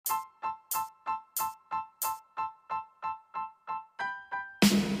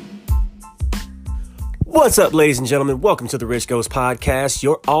What's up, ladies and gentlemen? Welcome to the Rich Ghost Podcast,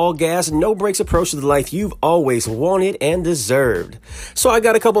 your all-gas, no-brakes approach to the life you've always wanted and deserved. So I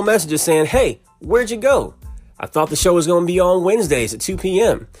got a couple messages saying, hey, where'd you go? I thought the show was going to be on Wednesdays at 2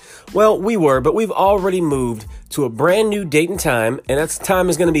 p.m. Well, we were, but we've already moved to a brand new date and time, and that time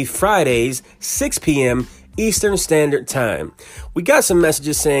is going to be Fridays, 6 p.m. Eastern Standard Time. We got some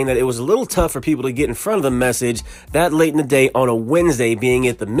messages saying that it was a little tough for people to get in front of the message that late in the day on a Wednesday, being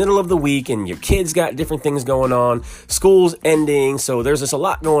at the middle of the week and your kids got different things going on, school's ending, so there's just a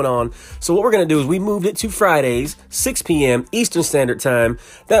lot going on. So what we're going to do is we moved it to Fridays, 6 p.m. Eastern Standard Time.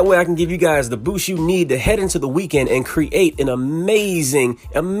 That way I can give you guys the boost you need to head into the weekend and create an amazing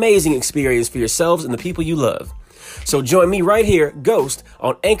experience for yourselves and the people you love. So join me right here, Ghost,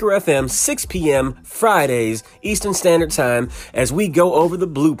 on Anchor FM, 6 p.m. Fridays, Eastern Standard Time, as we go over the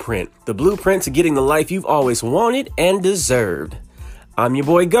blueprint to getting the life you've always wanted and deserved. I'm your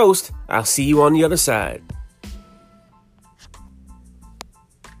boy, Ghost. I'll see you on the other side.